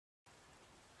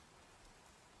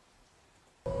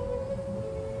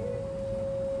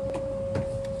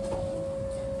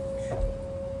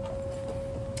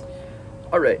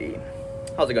Alrighty,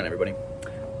 how's it going, everybody?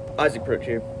 Isaac Perch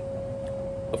here.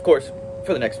 Of course,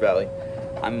 for the next Valley,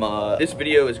 this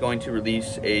video is going to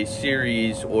release a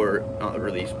series, or not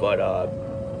release,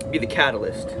 but be the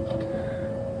catalyst.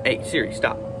 Hey Siri,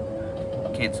 stop.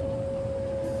 Cancel.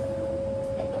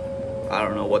 I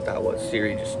don't know what that was.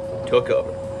 Siri just took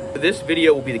over. This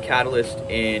video will be the catalyst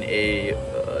in a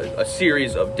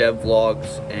series of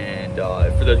devlogs, and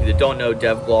for those of you that don't know,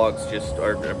 devlogs just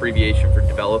are an abbreviation for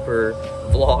developer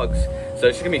vlogs. So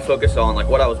it's just gonna be focused on like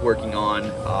what I was working on,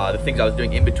 the things I was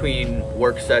doing in between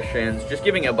work sessions, just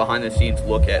giving a behind the scenes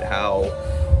look at how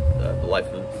the life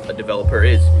of a developer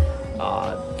is.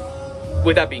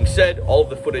 With that being said, all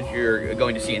of the footage you're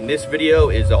going to see in this video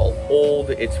is all old.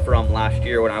 It's from last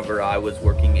year whenever I was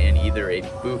working in either a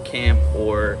boot camp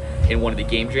or in one of the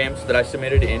game jams that I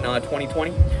submitted in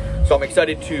 2020. So I'm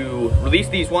excited to release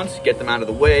these ones, get them out of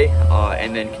the way,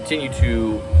 and then continue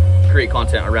to create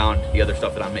content around the other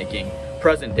stuff that I'm making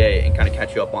present day and kind of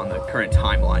catch you up on the current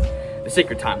timeline, the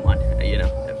sacred timeline, you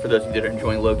know, for those of you that are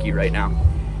enjoying Loki right now.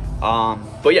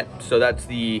 But yeah, so that's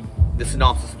the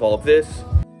synopsis of all of this.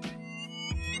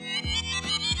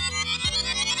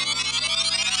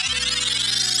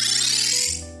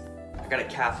 I got a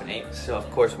caffeinate, so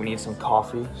of course we need some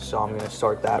coffee, so I'm gonna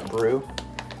start that brew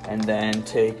and then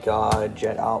take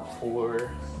Jet out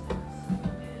for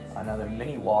another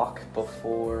mini walk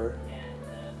before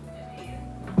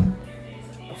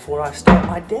I start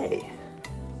my day.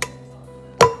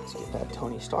 Let's get that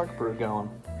Tony Stark brew going,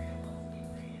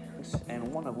 and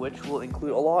one of which will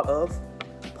include a lot of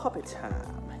puppet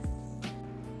time.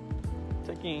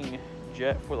 Taking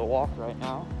Jet for the walk right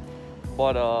now,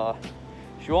 but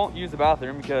she won't use the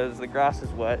bathroom because the grass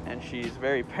is wet, and she's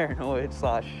very paranoid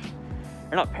or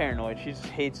not paranoid, she just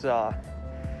hates her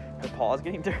paws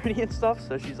getting dirty and stuff,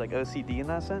 so she's like OCD in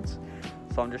that sense.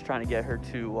 So I'm just trying to get her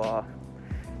to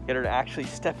actually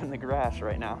step in the grass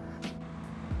right now.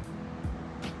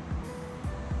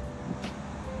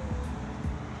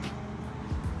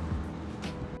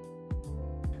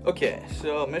 Okay,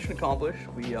 so mission accomplished.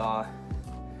 We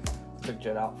took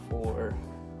Jet out for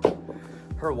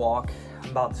her walk. I'm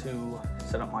about to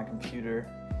set up my computer.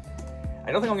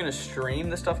 I don't think I'm gonna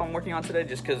stream the stuff I'm working on today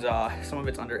just because some of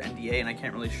it's under NDA and I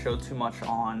can't really show too much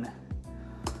online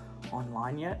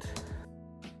yet.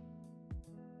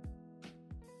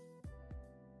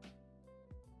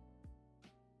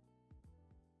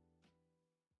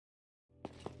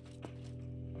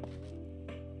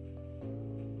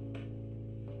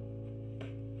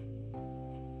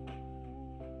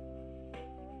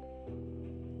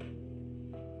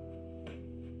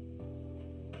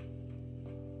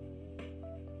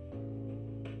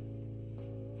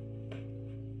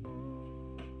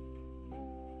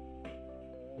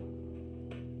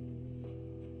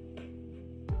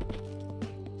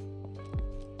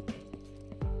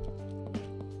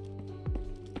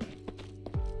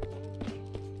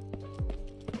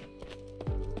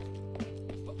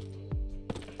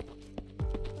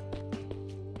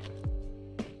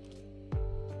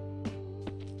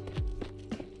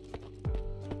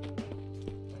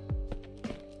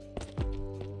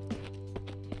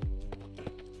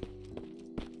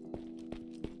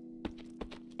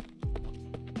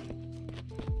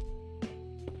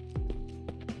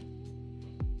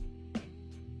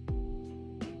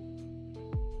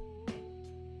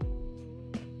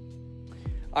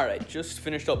 All right, just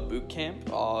finished up boot camp,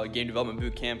 game development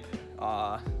boot camp.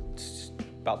 Just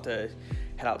about to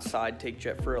head outside, take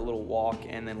Jet for a little walk,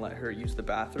 and then let her use the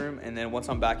bathroom. And then once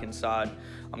I'm back inside,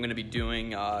 I'm gonna be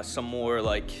doing some more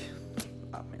like,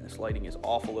 oh man, this lighting is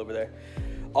awful over there.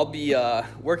 I'll be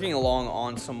working along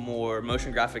on some more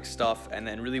motion graphic stuff, and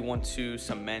then really want to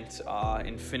cement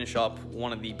and finish up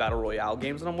one of the Battle Royale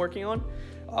games that I'm working on.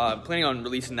 Planning on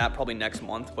releasing that probably next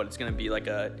month, but it's gonna be like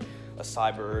a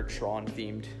Cybertron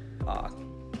themed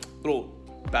little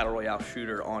Battle Royale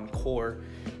shooter on Core,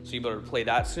 so you better play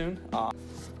that soon.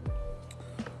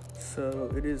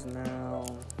 So it is now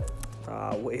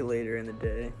way later in the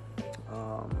day.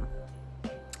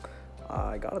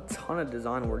 I got a ton of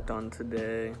design work done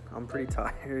today. I'm pretty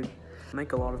tired. I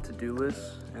make a lot of to-do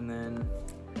lists, and then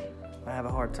I have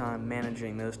a hard time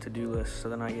managing those to-do lists, so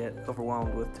then I get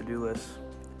overwhelmed with to-do lists.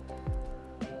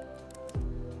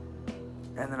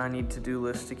 And then I need to-do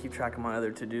lists to keep track of my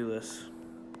other to-do lists.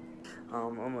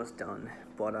 I'm almost done,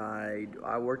 but I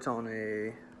worked on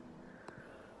a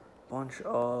bunch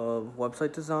of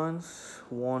website designs,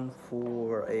 one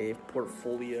for a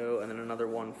portfolio and then another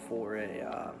one for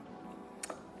a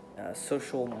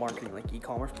social marketing, like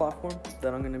e-commerce platform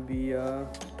that I'm gonna be a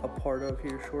part of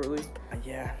here shortly.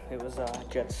 Yeah, it was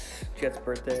Jet's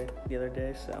birthday the other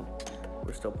day, so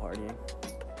we're still partying.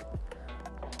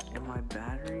 And my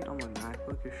battery on my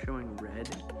MacBook is showing red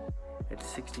at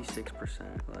 66%.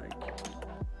 Like,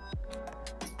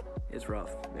 it's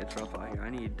rough. It's rough out here. I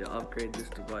need to upgrade this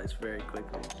device very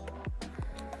quickly.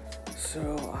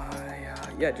 So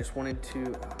yeah, just wanted to,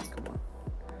 come on.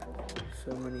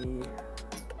 So many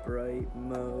bright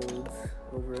modes,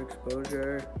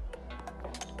 overexposure.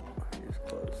 Just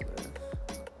close this.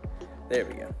 There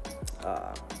we go.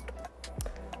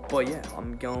 But yeah,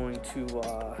 I'm going to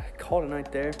call it a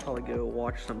night there. Probably go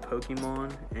watch some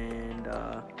Pokemon and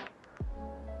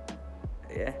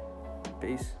yeah,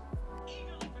 peace.